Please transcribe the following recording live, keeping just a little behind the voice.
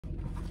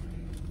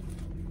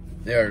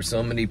There are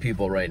so many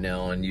people right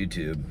now on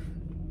YouTube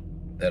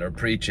that are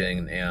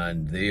preaching,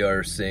 and they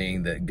are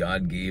saying that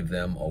God gave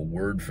them a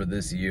word for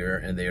this year,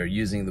 and they are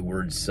using the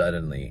word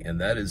suddenly.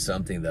 And that is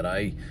something that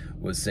I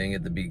was saying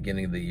at the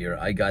beginning of the year.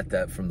 I got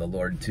that from the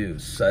Lord too.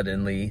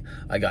 Suddenly,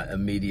 I got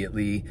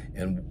immediately,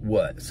 and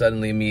what?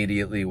 Suddenly,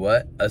 immediately,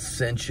 what?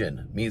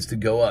 Ascension means to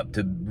go up,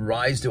 to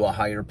rise to a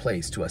higher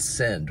place, to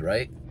ascend,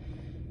 right?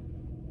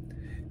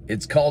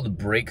 It's called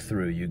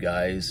breakthrough, you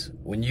guys.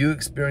 When you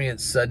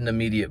experience sudden,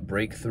 immediate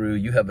breakthrough,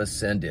 you have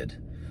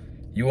ascended.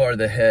 You are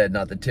the head,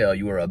 not the tail.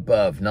 You are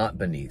above, not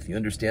beneath. You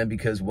understand?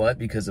 Because what?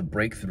 Because of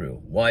breakthrough.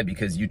 Why?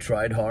 Because you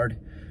tried hard.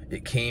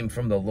 It came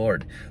from the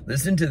Lord.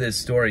 Listen to this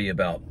story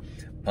about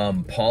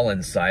Paul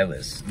and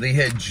Silas. They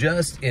had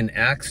just, in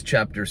Acts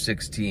chapter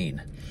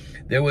 16,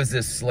 there was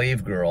this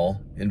slave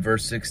girl in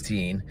verse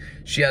 16.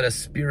 She had a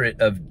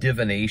spirit of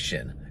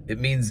divination. It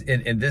means,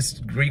 in this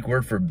Greek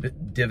word for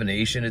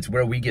divination, it's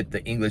where we get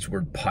the English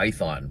word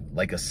python,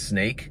 like a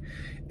snake.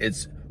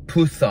 It's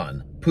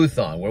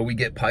Puthon, where we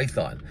get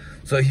python.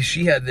 So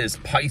she had this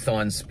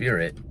python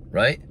spirit,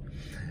 right?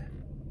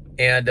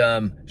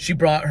 And she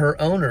brought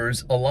her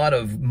owners a lot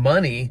of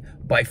money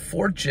by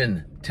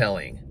fortune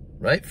telling,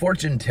 right?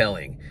 Fortune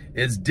telling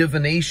is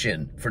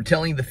divination, for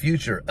telling the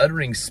future,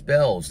 uttering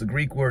spells. The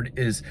Greek word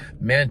is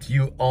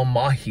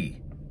mantuomahi,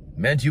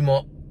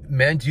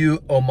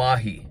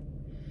 mantuomahi,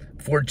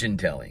 fortune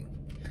telling,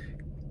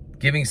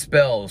 giving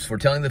spells,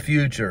 foretelling the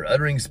future,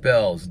 uttering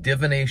spells,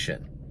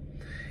 divination.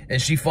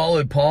 And she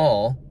followed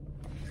Paul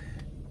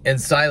and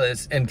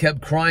Silas and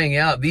kept crying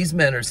out, "These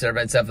men are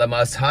servants of the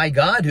Most High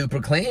God, who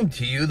proclaimed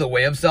to you the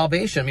way of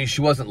salvation." I mean,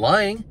 she wasn't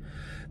lying.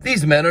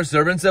 These men are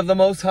servants of the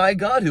Most High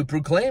God, who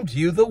proclaimed to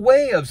you the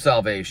way of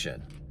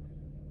salvation.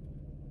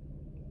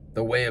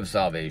 The way of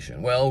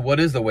salvation. Well, what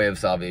is the way of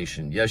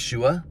salvation?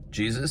 Yeshua,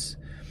 Jesus.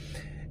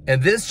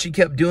 And this she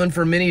kept doing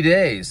for many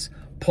days.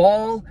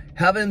 Paul,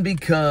 having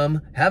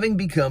become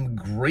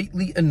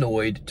greatly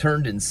annoyed,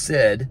 turned and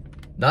said,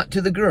 not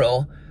to the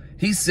girl,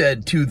 he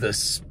said to the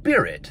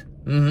spirit,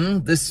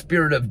 this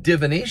spirit of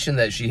divination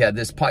that she had,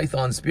 this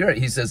python spirit,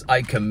 he says,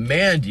 "I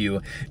command you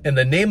in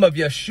the name of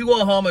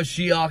Yeshua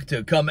HaMashiach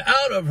to come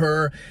out of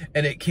her."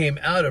 And it came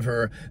out of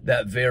her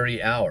that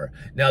very hour.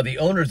 Now, the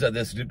owners of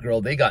this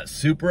girl, they got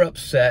super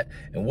upset.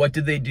 And what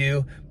did they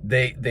do?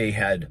 They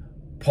had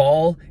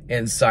Paul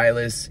and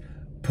Silas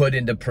put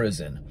into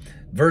prison.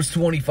 Verse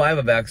 25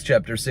 of Acts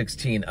chapter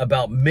 16,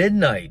 about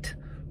midnight,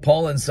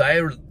 Paul and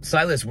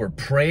Silas were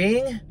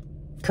praying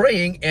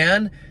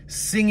and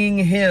singing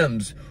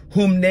hymns,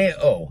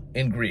 humneo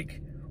in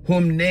Greek.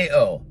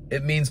 Humneo,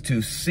 it means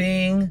to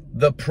sing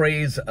the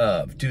praise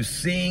of, to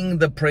sing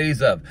the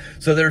praise of.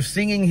 So they're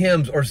singing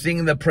hymns or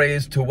singing the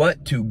praise to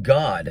what? To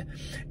God.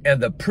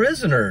 And the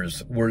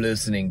prisoners were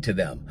listening to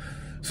them.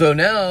 So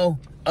now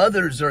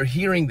others are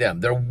hearing them.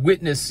 They're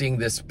witnessing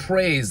this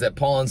praise that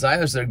Paul and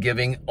Silas are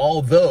giving,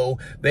 although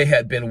they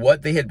had been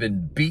what? They had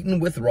been beaten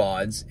with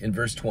rods in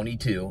verse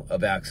 22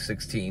 of Acts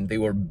 16. They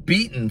were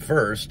beaten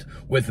first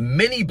with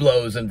many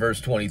blows in verse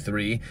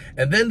 23,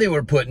 and then they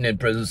were put in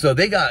prison. So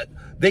they got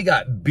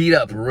beat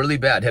up really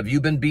bad. Have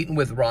you been beaten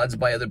with rods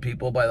by other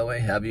people, by the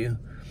way? Have you?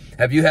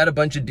 Have you had a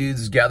bunch of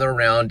dudes gather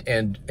around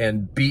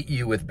and beat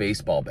you with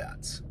baseball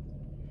bats?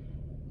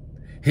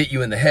 Hit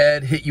you in the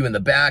head, hit you in the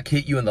back,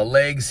 hit you in the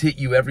legs, hit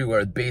you everywhere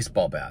with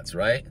baseball bats,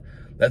 right?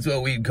 That's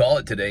what we'd call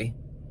it today.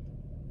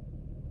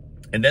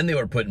 And then they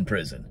were put in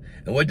prison.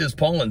 And what does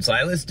Paul and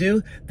Silas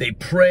do? They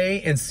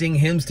pray and sing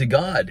hymns to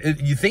God.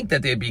 You think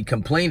that they'd be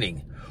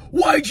complaining.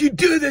 "Why'd you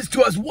do this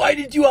to us? Why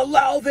did you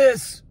allow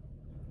this?"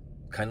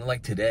 Kind of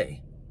like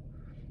today.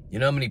 You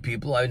know how many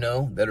people I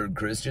know that are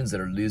Christians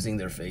that are losing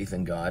their faith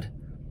in God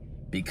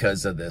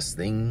because of this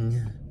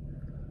COVID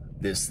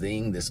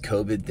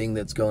thing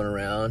that's going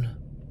around?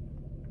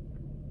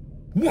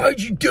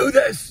 "Why'd you do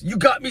this? You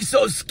got me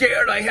so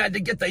scared I had to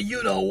get the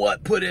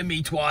you-know-what put in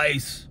me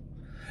twice.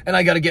 And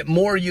I got to get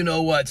more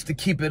you-know-whats to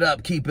keep it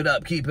up, keep it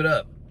up, keep it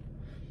up."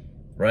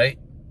 Right?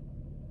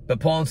 But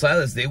Paul and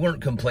Silas, they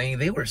weren't complaining.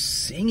 They were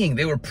singing.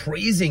 They were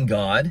praising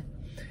God.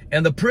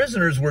 And the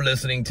prisoners were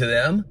listening to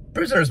them.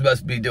 Prisoners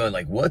must be doing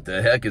like, what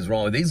the heck is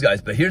wrong with these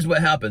guys? But here's what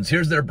happens.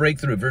 Here's their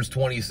breakthrough, verse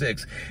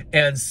 26.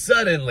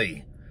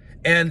 Suddenly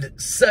is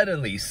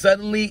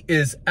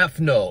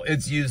ethno.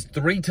 It's used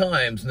 3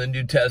 times in the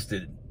New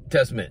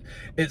Testament.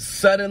 It's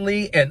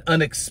suddenly and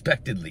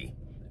unexpectedly,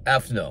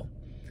 ethno.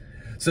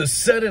 So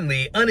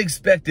suddenly,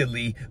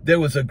 unexpectedly, there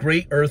was a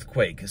great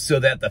earthquake, so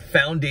that the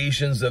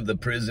foundations of the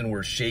prison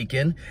were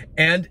shaken,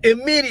 and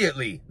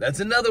immediately,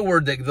 that's another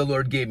word that the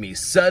Lord gave me,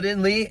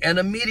 suddenly and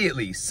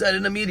immediately,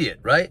 sudden, immediate,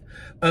 right?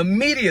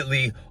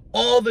 Immediately,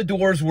 all the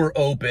doors were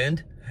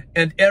opened,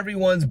 and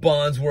everyone's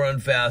bonds were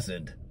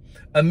unfastened.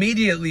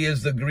 Immediately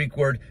is the Greek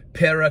word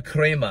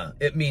parakrema.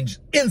 It means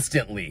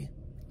instantly,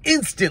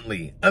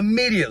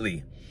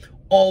 immediately.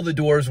 All the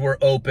doors were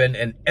open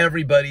and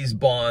everybody's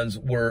bonds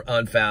were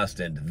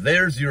unfastened.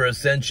 There's your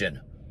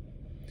ascension.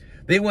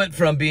 They went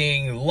from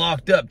being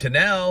locked up to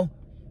now,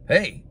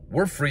 hey,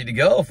 we're free to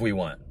go if we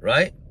want,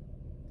 right?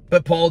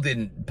 But Paul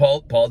didn't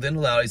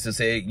allow us to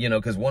say, you know,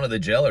 because one of the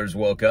jailers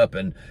woke up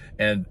and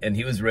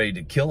he was ready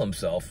to kill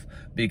himself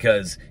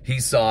because he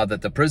saw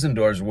that the prison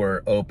doors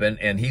were open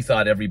and he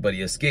thought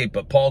everybody escaped.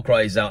 But Paul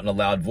cries out in a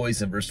loud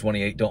voice in verse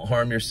 28, don't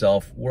harm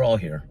yourself. We're all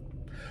here.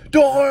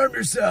 Don't harm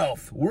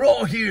yourself. We're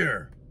all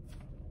here.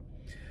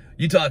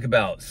 You talk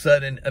about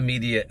sudden,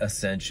 immediate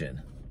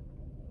ascension.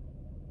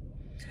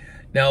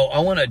 Now, I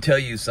want to tell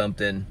you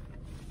something.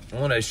 I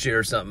want to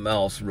share something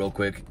else real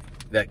quick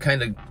that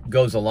kind of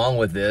goes along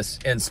with this.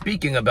 And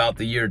speaking about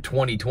the year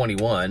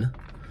 2021,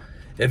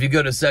 if you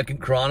go to 2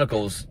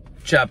 Chronicles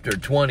chapter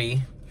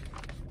 20,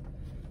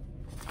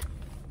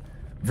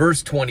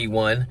 verse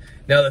 21.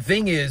 Now, the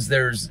thing is,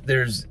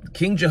 there's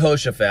King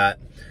Jehoshaphat,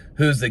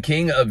 who's the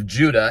king of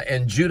Judah,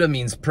 and Judah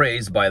means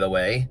praise, by the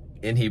way.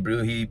 In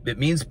Hebrew, it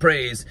means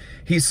praise.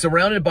 He's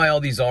surrounded by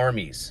all these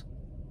armies.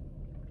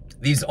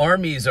 These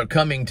armies are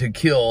coming to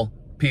kill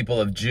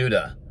people of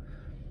Judah.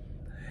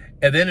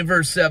 And then in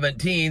verse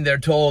 17, they're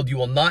told, you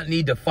will not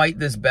need to fight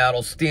this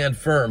battle. Stand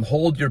firm,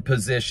 hold your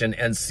position,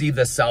 and see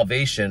the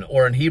salvation,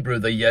 or in Hebrew,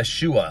 the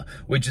Yeshua,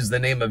 which is the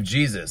name of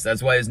Jesus.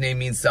 That's why his name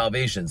means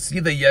salvation.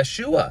 See the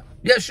Yeshua,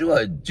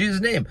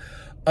 Jesus' name.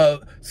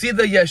 See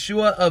the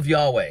Yeshua of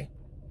Yahweh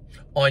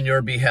on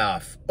your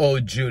behalf, O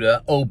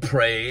Judah, O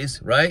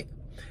praise, right?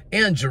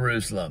 And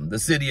Jerusalem, the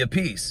city of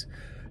peace.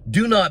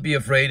 Do not be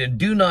afraid and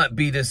do not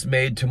be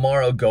dismayed.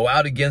 Tomorrow go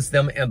out against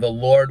them and the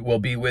Lord will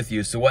be with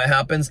you. So what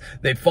happens?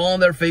 They fall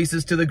on their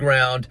faces to the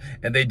ground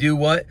and they do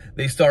what?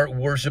 They start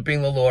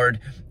worshiping the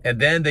Lord. And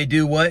then they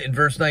do what? In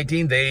verse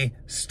 19, they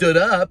stood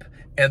up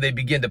and they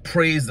begin to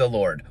praise the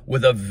Lord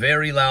with a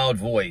very loud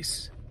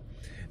voice.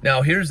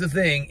 Now here's the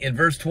thing, in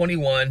verse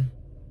 21,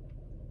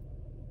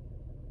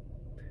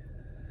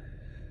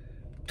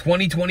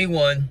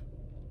 2021,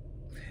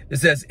 it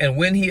says, and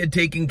when he had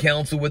taken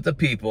counsel with the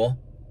people,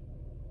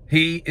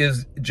 he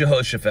is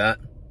Jehoshaphat.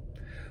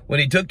 When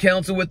he took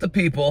counsel with the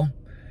people,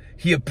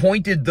 he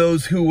appointed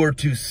those who were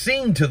to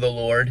sing to the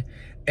Lord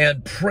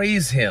and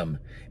praise him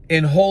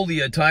in holy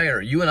attire.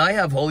 You and I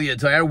have holy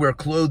attire. We're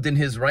clothed in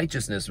his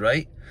righteousness,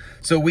 right?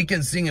 So we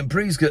can sing and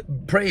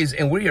praise,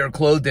 and we are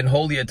clothed in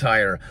holy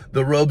attire,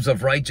 the robes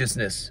of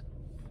righteousness.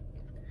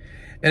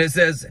 And it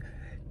says,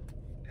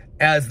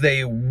 as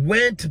they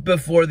went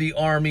before the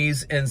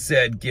armies and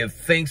said, give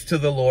thanks to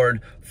the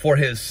Lord, for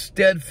his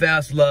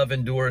steadfast love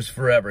endures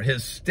forever.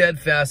 His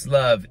steadfast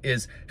love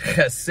is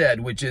chesed,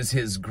 which is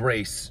his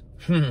grace.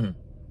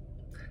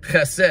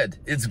 Chesed,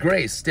 it's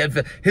grace.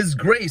 Steadfast. His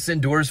grace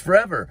endures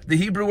forever. The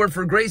Hebrew word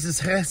for grace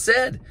is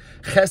chesed.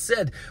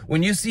 Chesed.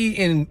 When you see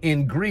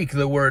in Greek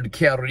the word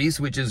charis,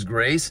 which is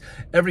grace,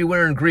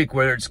 everywhere in Greek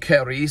where it's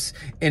charis,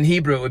 in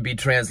Hebrew it would be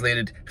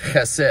translated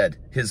chesed,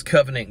 his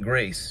covenant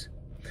grace.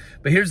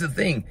 But here's the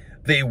thing.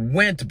 They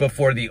went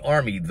before the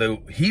army. The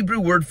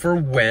Hebrew word for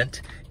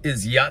went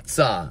is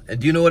yatzah. And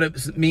do you know what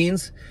it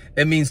means?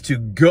 It means to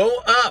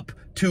go up,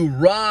 to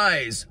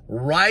rise,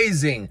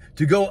 rising,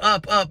 to go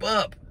up, up,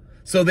 up.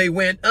 So they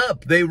went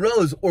up, they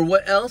rose, or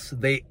what else?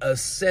 They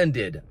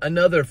ascended,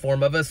 another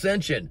form of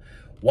ascension.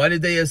 Why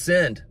did they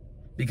ascend?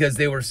 Because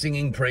they were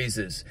singing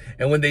praises.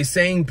 And when they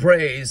sang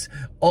praise,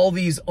 all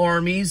these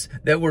armies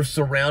that were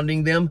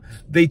surrounding them,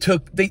 they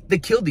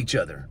killed each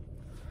other.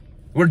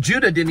 Where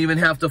Judah didn't even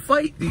have to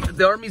fight.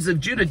 The armies of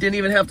Judah didn't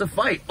even have to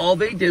fight. All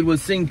they did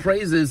was sing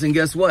praises, and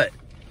guess what?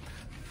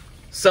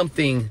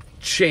 Something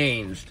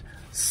changed.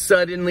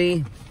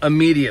 Suddenly,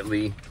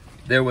 immediately,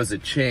 there was a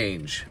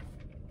change.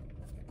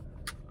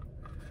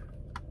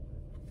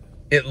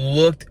 It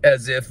looked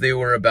as if they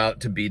were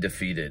about to be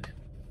defeated.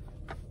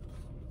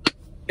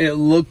 It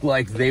looked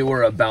like they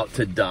were about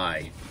to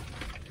die.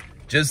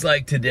 Just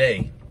like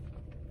today,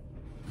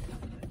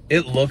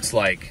 it looks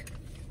like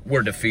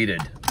we're defeated.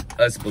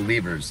 Us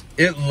believers.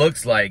 It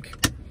looks like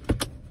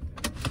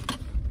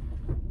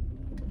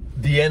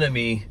the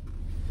enemy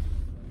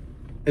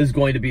is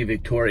going to be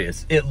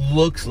victorious. It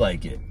looks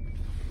like it.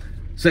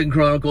 2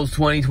 Chronicles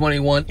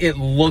 20:21, it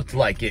looked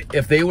like it.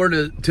 If they were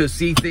to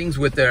see things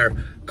with their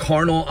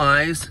carnal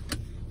eyes,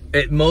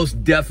 it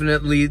most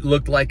definitely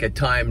looked like a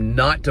time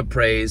not to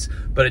praise,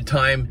 but a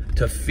time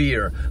to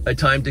fear, a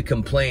time to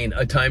complain,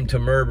 a time to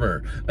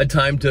murmur, a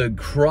time to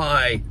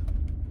cry,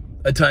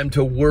 a time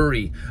to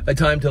worry, a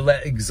time to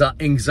let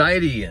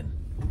anxiety in.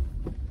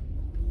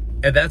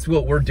 And that's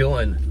what we're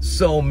doing.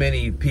 So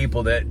many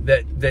people that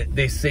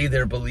they say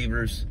they're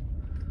believers,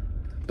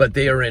 but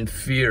they are in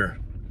fear.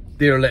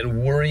 They are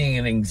letting worrying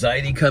and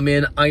anxiety come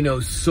in. I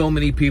know so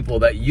many people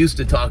that used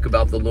to talk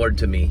about the Lord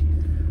to me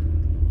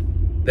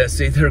that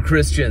say they're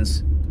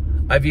Christians.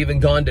 I've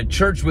even gone to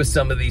church with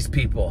some of these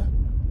people,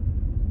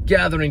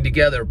 gathering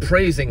together,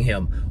 praising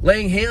him,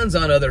 laying hands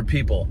on other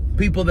people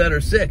that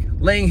are sick,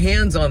 laying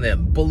hands on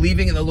them,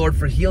 believing in the Lord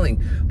for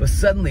healing. But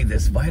suddenly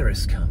this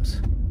virus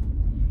comes.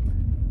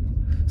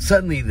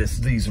 Suddenly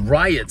these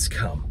riots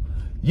come.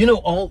 You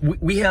know,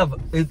 we have,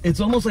 it's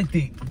almost like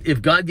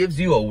if God gives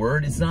you a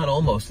word, it's not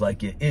almost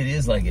like it, it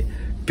is like it.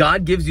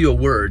 God gives you a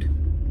word,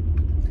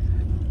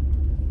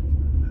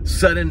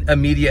 sudden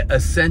immediate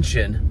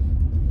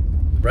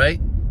ascension,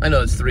 right? I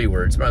know it's 3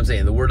 words, but I'm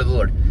saying the word of the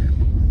Lord.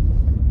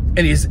 And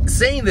he's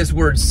saying this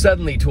word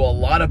suddenly to a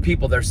lot of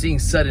people. They're seeing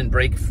sudden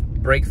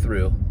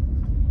breakthrough.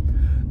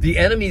 The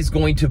enemy's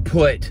going to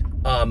put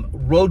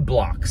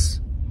roadblocks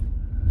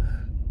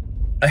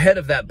ahead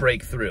of that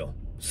breakthrough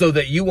so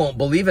that you won't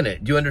believe in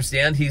it. Do you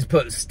understand? He's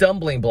put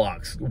stumbling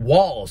blocks,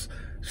 walls,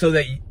 so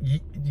that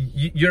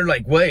you're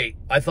like, wait,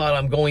 I thought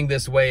I'm going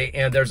this way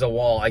and there's a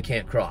wall I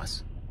can't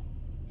cross.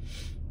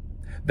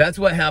 That's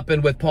what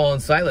happened with Paul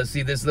and Silas.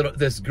 See,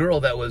 this girl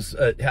that was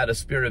had a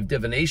spirit of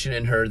divination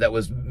in her that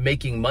was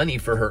making money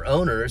for her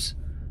owners.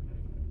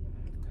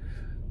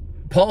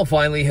 Paul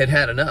finally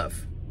had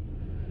enough.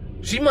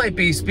 She might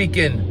be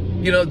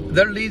speaking, you know,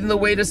 they're leading the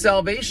way to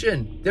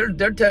salvation.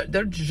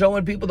 They're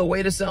showing people the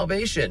way to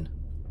salvation.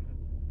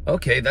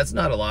 Okay, that's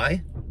not a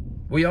lie.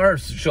 We are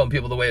showing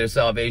people the way to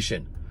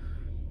salvation.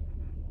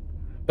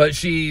 But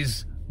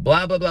she's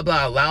blah, blah, blah,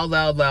 blah,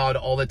 loud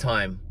all the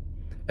time.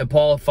 And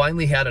Paul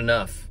finally had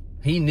enough.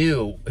 He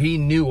knew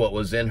what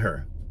was in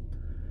her.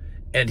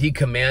 And he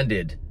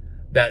commanded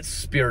that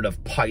spirit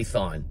of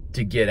Python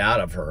to get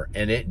out of her.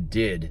 And it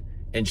did.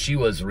 And she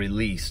was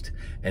released.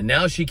 And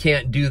now she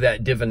can't do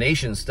that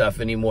divination stuff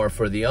anymore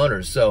for the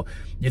owners. So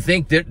you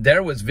think that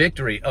there was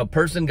victory. A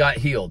person got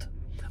healed.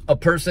 A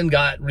person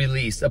got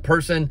released. A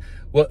person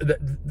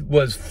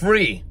was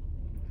free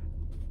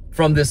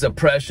from this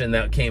oppression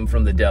that came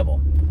from the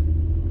devil.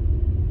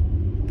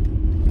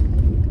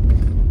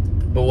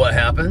 But what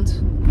happens?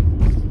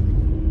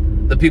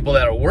 The people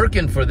that are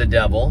working for the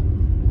devil,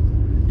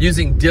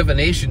 using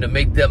divination to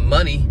make them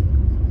money,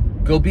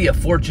 go be a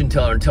fortune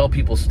teller and tell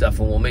people stuff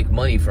and we'll make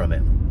money from it.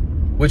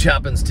 Which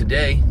happens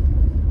today,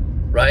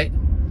 right?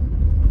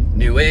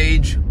 New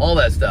Age, all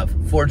that stuff.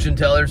 Fortune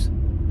tellers,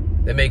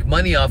 they make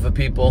money off of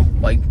people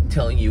by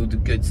telling you the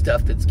good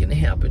stuff that's going to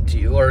happen to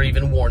you, or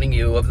even warning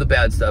you of the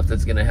bad stuff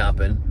that's going to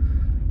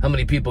happen. How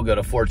many people go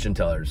to fortune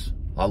tellers?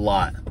 A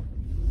lot.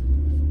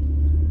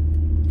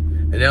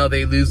 And now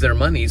they lose their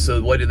money.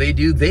 So what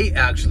do? They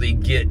actually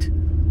get,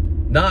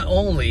 not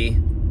only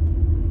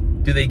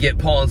do they get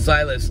Paul and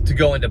Silas to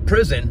go into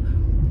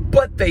prison,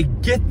 but they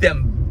get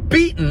them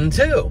beaten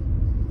too.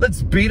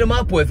 Let's beat them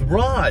up with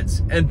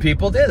rods. And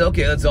people did.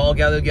 Okay, let's all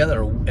gather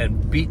together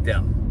and beat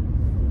them.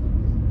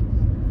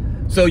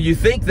 So you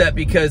think that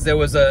because there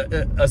was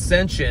a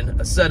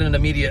sudden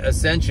immediate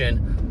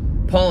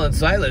ascension, Paul and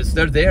Silas,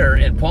 they're there,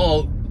 and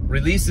Paul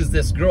releases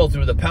this girl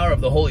through the power of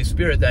the Holy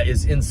Spirit that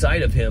is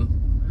inside of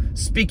him,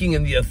 speaking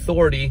in the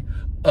authority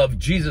of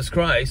Jesus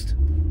Christ,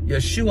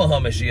 Yeshua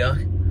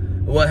HaMashiach.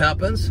 What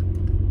happens?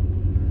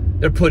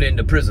 They're put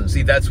into prison.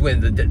 See, that's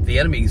when the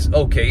enemy's,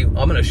 okay, I'm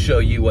going to show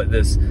you what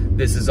this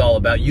is all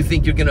about. You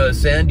think you're going to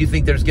ascend? You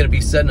think there's going to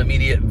be sudden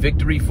immediate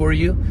victory for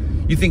you?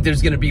 You think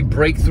there's going to be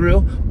breakthrough?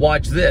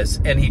 Watch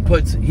this. And he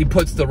puts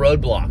the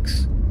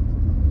roadblocks.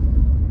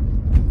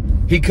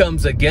 He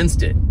comes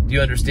against it. Do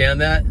you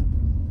understand that?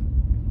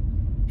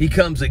 He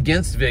comes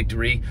against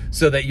victory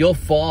so that you'll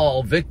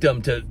fall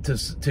victim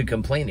to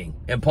complaining.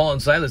 And Paul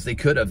and Silas, they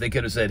could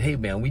have said, hey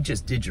man, we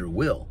just did your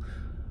will.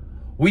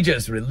 We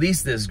just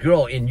released this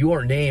girl in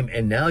your name,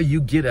 and now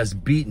you get us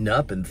beaten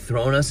up and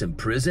thrown us in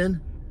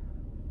prison.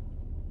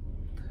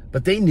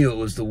 But they knew it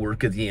was the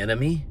work of the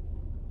enemy.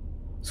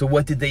 So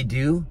what did they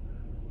do?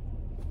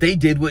 They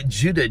did what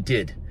Judah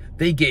did.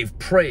 They gave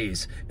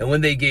praise. And when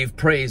they gave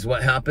praise,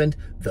 what happened?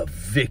 The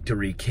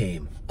victory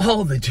came.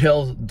 All the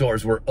jail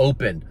doors were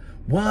open.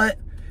 What?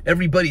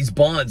 Everybody's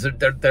bonds,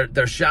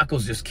 their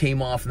shackles just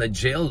came off, and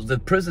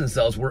the prison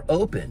cells were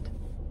opened.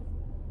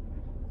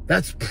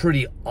 That's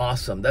pretty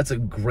awesome. That's a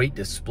great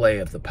display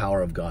of the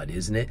power of God,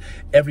 isn't it?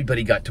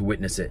 Everybody got to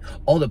witness it.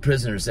 All the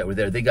prisoners that were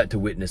there, they got to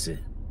witness it.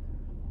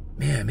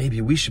 Man,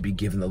 maybe we should be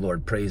giving the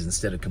Lord praise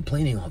instead of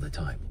complaining all the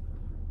time.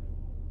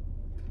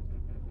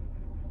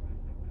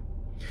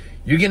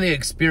 You're going to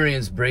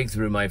experience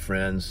breakthrough, my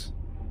friends.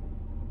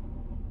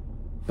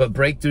 But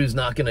breakthrough is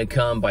not going to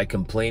come by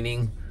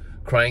complaining,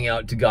 crying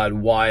out to God,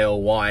 why, oh,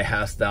 why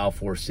hast thou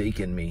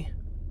forsaken me?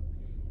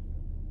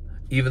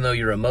 Even though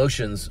your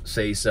emotions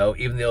say so,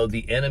 even though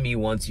the enemy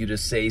wants you to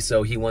say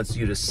so, he wants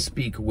you to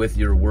speak with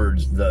your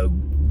words the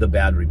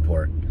bad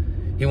report.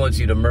 He wants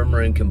you to murmur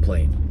and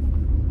complain.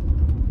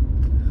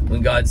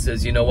 When God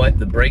says, you know what,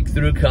 the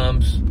breakthrough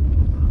comes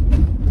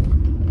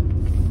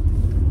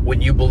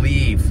when you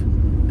believe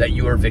that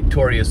you are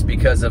victorious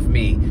because of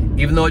me.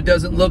 Even though it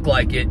doesn't look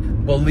like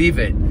it, believe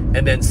it,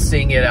 and then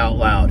sing it out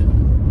loud.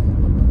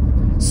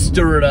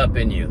 Stir it up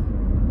in you.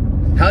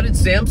 How would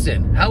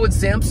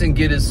Samson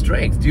get his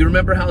strength? Do you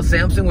remember how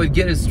Samson would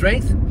get his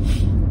strength?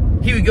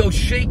 He would go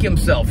shake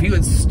himself. He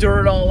would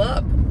stir it all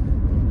up.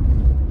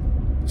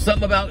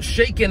 Something about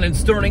shaking and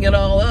stirring it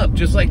all up.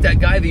 Just like that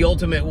guy, the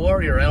Ultimate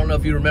Warrior. I don't know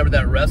if you remember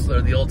that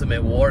wrestler, the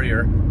Ultimate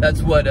Warrior.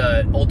 That's what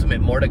Ultimate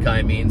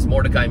Mordecai means.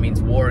 Mordecai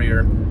means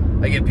warrior.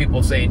 I get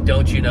people saying,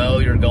 don't you know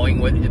you're going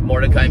with...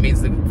 Mordecai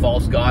means the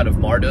false god of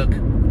Marduk.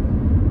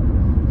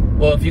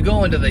 Well, if you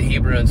go into the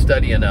Hebrew and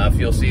study enough,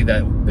 you'll see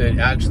that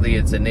actually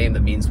it's a name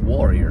that means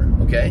warrior,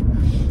 okay?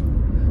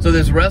 So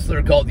this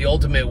wrestler called the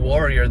Ultimate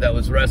Warrior that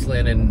was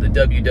wrestling in the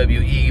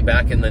WWE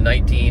back in the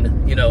late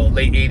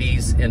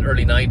 80s and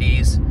early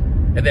 90s,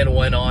 and then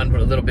went on for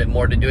a little bit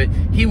more to do it.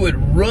 He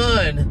would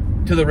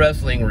run to the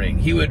wrestling ring.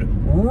 He would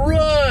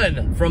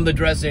run from the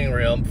dressing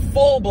room,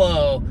 full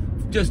blow,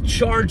 just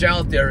charge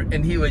out there,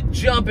 and he would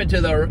jump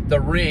into the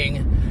ring,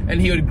 and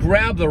he would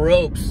grab the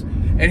ropes,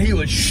 and he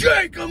would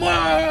shake them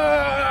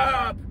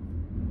up.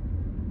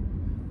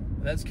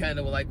 And that's kind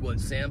of like what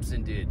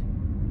Samson did.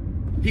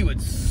 He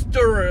would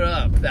stir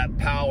up that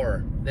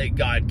power that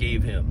God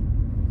gave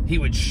him. He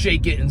would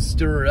shake it and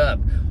stir it up.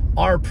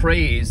 Our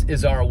praise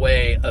is our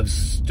way of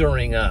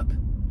stirring up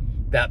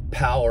that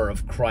power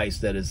of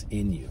Christ that is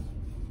in you.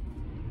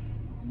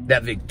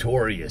 That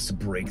victorious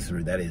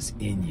breakthrough that is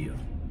in you.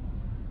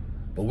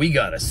 But we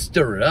got to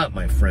stir it up,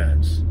 my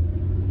friends.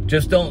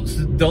 Just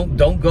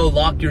don't go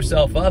lock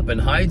yourself up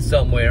and hide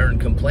somewhere and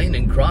complain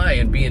and cry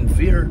and be in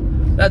fear.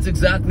 That's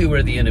exactly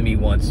where the enemy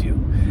wants you.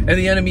 And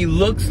the enemy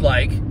looks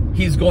like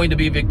he's going to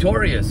be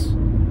victorious,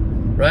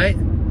 right?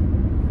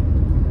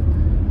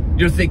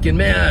 You're thinking,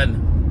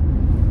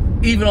 man,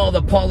 even all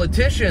the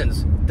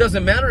politicians,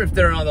 doesn't matter if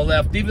they're on the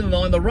left, even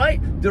on the right,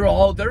 they're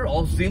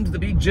all seems to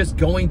be just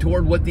going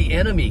toward what the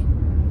enemy,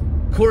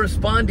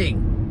 corresponding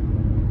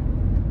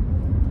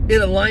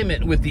in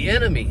alignment with the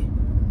enemy.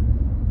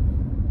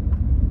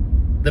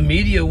 The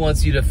media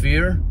wants you to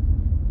fear.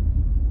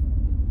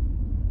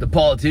 The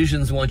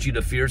politicians want you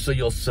to fear, so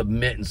you'll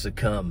submit and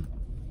succumb.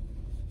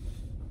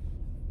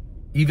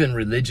 Even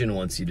religion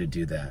wants you to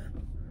do that,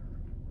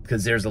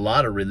 because there's a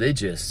lot of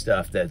religious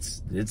stuff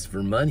it's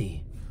for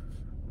money.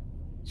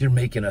 You're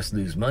making us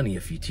lose money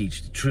if you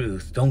teach the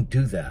truth. Don't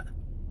do that.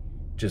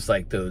 Just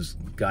like those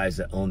guys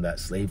that owned that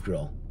slave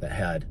girl that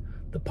had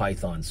the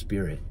python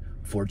spirit,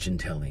 fortune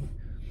telling.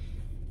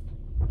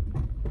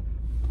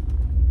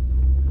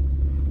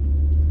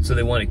 So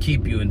they want to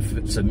keep you in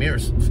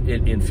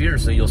fear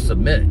so you'll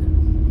submit.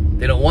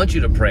 They don't want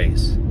you to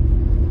praise.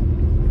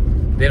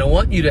 They don't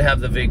want you to have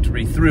the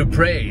victory through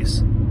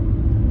praise.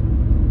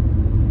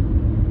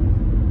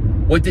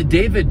 What did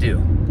David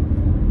do?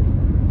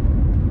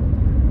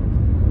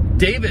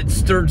 David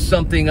stirred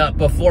something up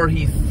before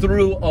he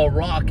threw a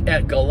rock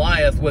at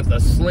Goliath with a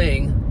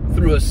sling,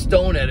 threw a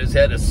stone at his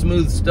head, a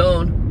smooth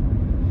stone.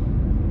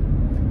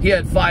 He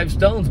had 5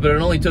 stones, but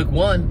it only took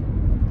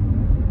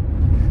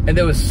 1. And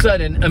there was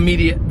sudden,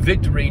 immediate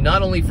victory,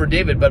 not only for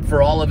David, but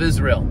for all of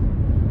Israel.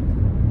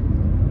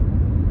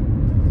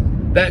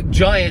 That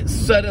giant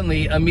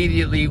suddenly,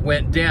 immediately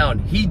went down.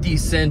 He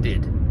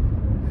descended.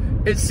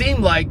 It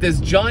seemed like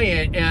this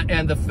giant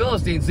and the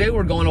Philistines, they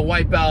were going to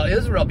wipe out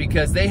Israel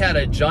because they had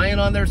a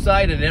giant on their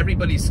side and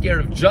everybody's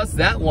scared of just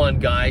that one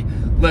guy,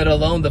 let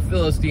alone the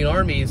Philistine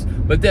armies.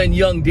 But then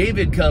young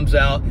David comes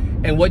out,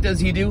 and what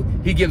does he do?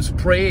 He gives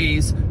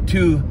praise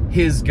to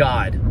his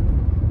God,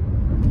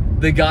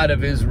 the God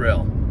of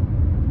Israel,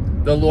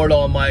 the Lord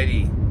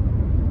Almighty.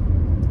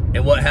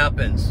 And what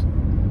happens?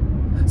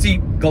 See,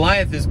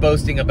 Goliath is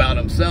boasting about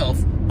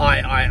himself.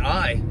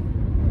 I.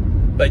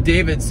 But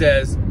David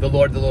says, the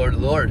Lord, the Lord, the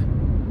Lord.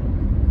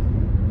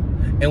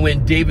 And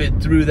when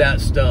David threw that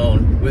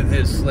stone with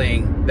his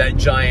sling, that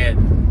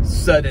giant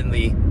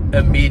suddenly,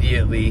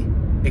 immediately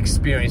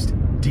experienced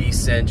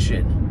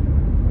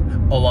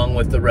dissension along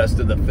with the rest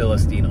of the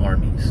Philistine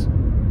armies.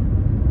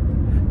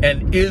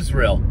 And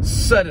Israel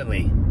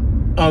suddenly,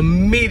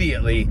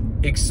 immediately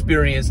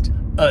experienced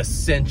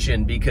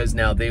ascension because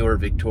now they were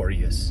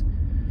victorious.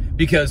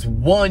 Because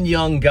one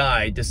young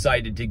guy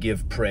decided to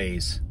give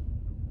praise.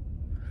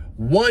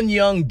 One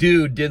young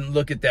dude didn't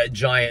look at that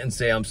giant and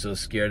say, I'm so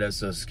scared, that's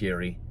so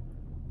scary.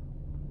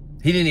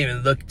 He didn't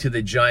even look to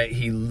the giant,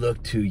 he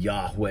looked to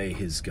Yahweh,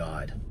 his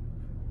God.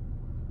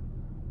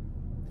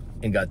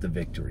 And got the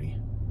victory.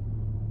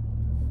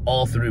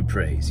 All through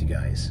praise, you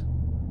guys.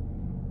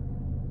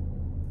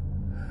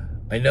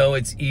 I know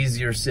it's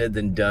easier said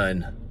than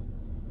done,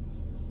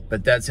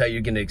 but that's how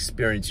you're going to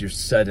experience your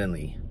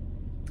suddenly,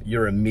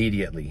 your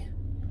immediately.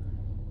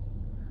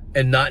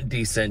 And not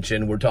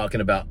descension, we're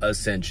talking about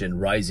ascension,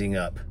 rising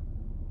up,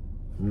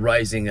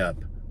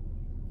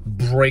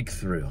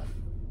 breakthrough.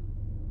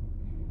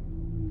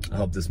 I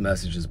hope this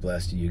message has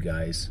blessed you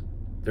guys.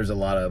 There's a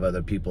lot of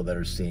other people that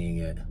are seeing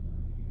it.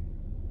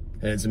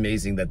 And it's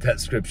amazing that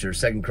scripture,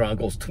 2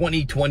 Chronicles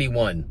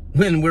 20:21,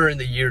 when we're in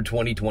the year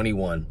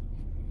 2021.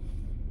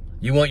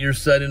 You want your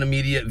sudden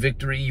immediate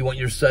victory? You want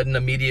your sudden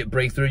immediate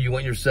breakthrough? You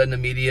want your sudden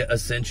immediate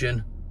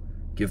ascension?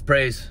 Give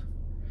praise.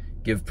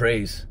 Give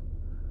praise.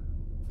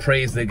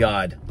 Praise the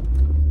God.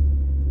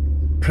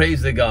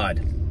 Praise the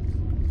God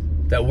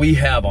that we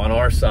have on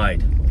our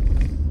side.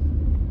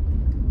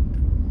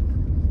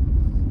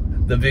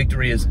 The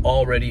victory is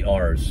already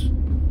ours.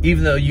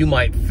 Even though you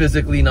might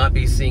physically not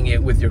be seeing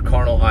it with your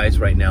carnal eyes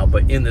right now,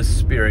 but in the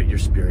spirit, your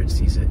spirit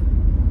sees it.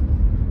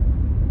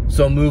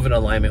 So move in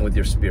alignment with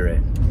your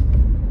spirit.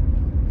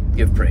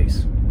 Give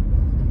praise.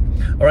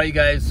 All right, you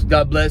guys.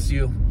 God bless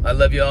you. I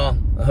love you all.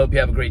 I hope you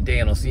have a great day,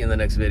 and I'll see you in the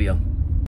next video.